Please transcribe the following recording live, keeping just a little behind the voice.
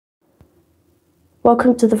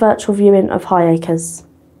Welcome to the virtual viewing of Highacres.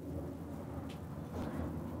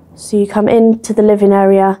 So you come into the living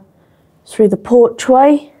area through the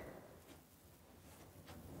porchway.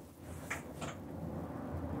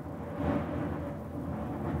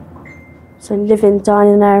 So living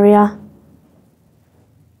dining area.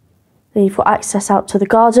 Then you've got access out to the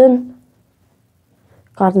garden.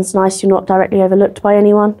 Garden's nice, you're not directly overlooked by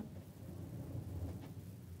anyone.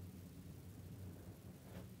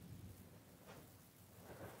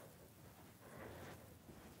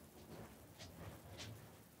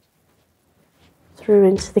 Through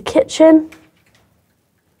into the kitchen.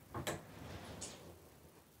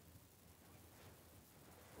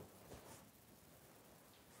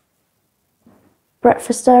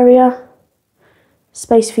 Breakfast area.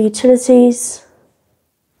 Space for utilities.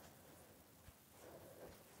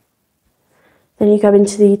 Then you go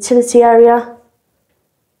into the utility area,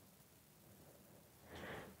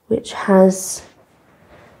 which has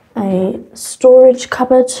a storage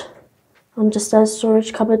cupboard, understairs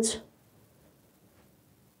storage cupboard.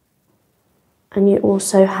 And you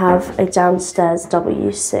also have a downstairs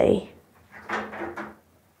WC.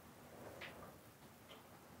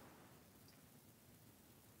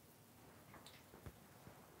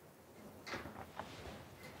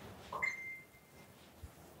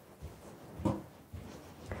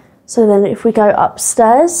 So then if we go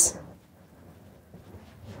upstairs,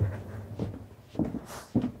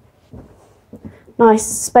 nice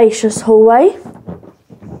spacious hallway.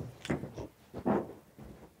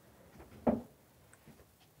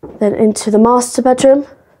 Then into the master bedroom,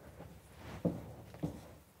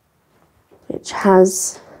 which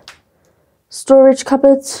has storage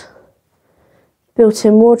cupboards,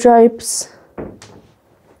 built-in wardrobes,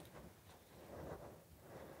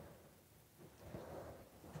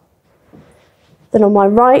 then on my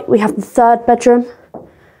right we have the third bedroom,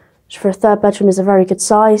 which for a third bedroom is a very good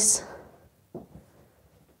size.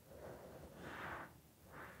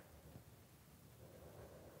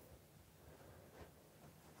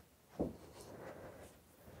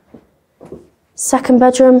 Second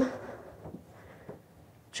bedroom,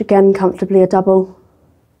 which again comfortably a double.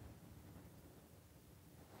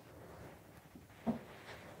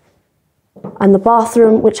 And the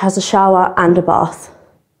bathroom, which has a shower and a bath.